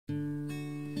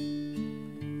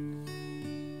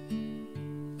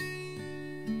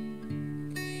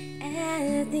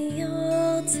At the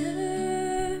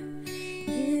altar,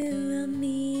 you will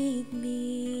meet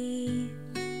me.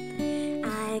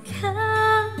 I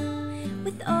come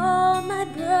with all my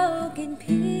broken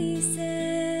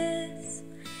pieces.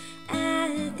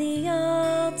 At the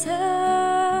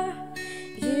altar,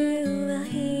 you will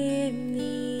hear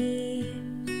me.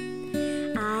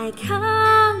 I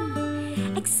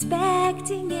come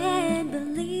expecting and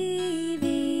believing.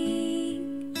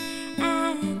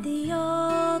 At the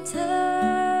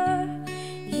altar,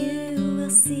 you will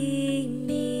see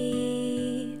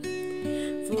me.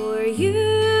 For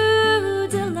you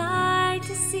delight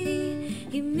to see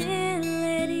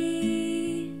humility.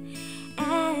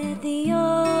 At the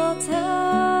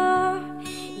altar,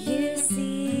 you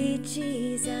see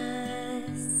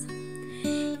Jesus.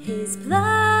 His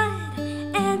blood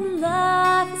and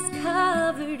love has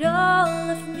covered all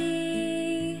of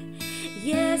me.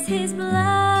 Yes, His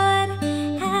blood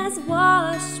has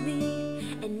washed me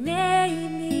and made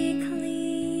me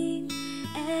clean.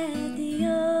 At the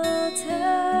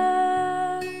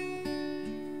altar,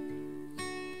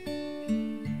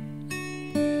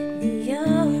 the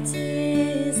altar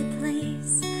is a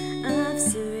place of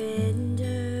surrender.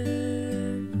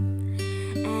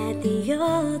 At the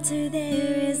altar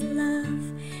there is love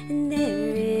and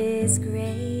there is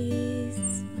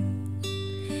grace.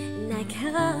 And I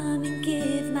come and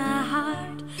give my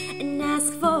heart and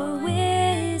ask for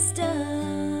wisdom.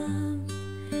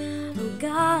 Oh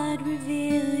God,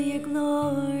 reveal your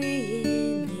glory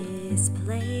in this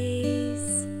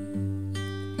place.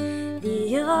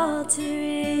 The altar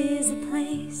is a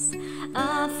place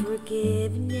of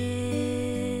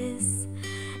forgiveness.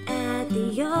 At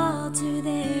the altar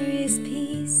there is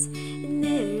peace and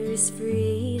there is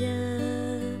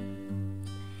freedom.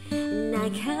 And I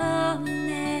come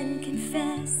and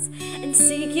confess and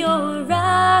seek your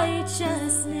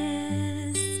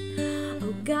righteousness.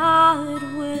 Oh God,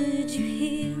 would you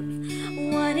heal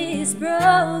what is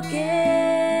broken?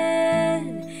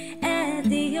 At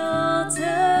the altar,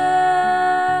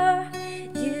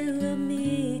 you will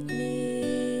meet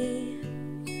me.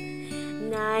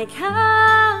 And I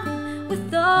come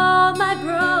with all my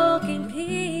broken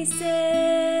pieces.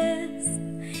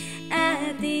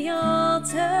 At the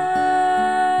altar,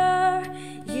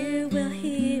 you will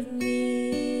hear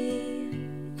me.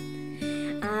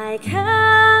 I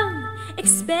come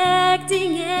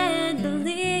expecting and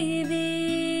believing.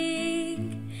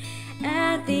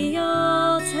 At the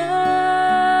altar,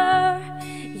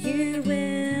 you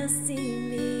will see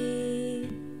me.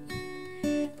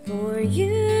 For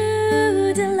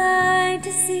you delight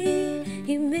to see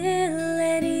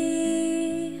humility.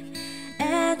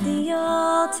 At the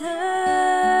altar,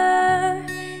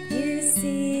 you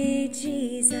see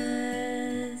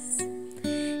Jesus.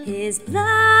 His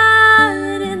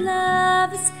blood and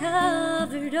love has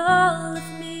covered all of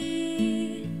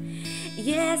me.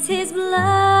 Yes, His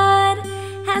blood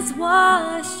has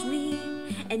washed me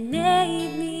and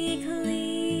made me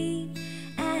clean.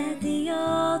 At the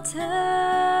altar,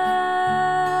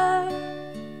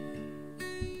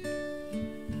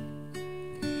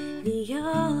 the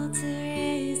altar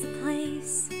is a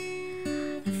place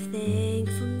of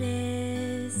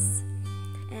thankfulness.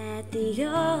 At the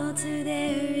altar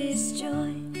there is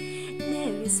joy,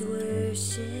 there is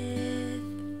worship.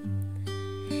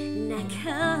 And I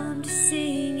come to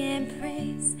sing and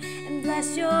praise and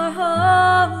bless your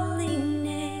holy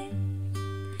name.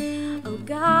 Oh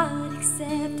God,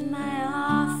 accept my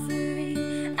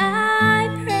offering, I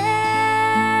pray.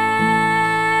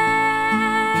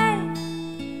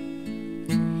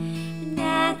 And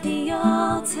at the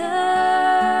altar,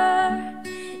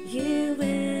 you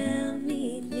will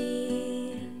meet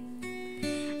me.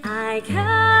 I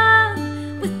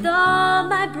come with all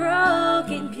my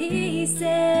broken pieces.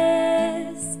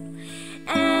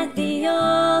 At the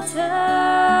altar,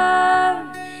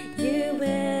 you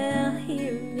will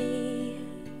hear me.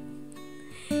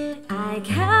 I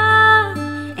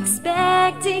come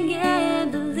expecting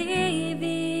and believing.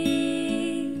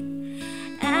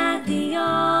 At the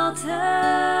altar,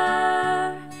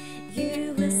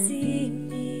 you will see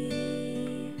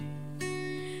me.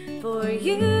 For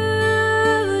you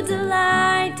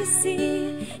delight to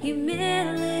see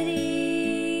humility.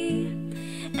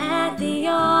 At the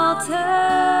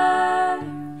altar,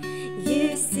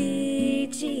 you see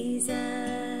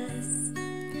Jesus.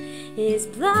 His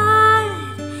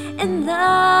blood and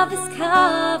love has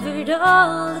covered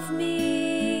all of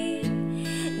me.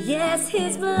 Yes,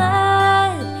 His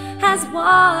blood has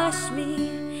washed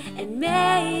me and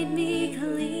made me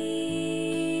clean.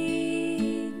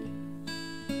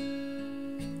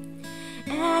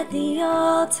 At the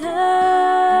altar,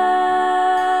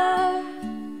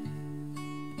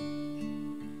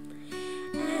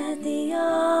 the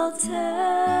altar.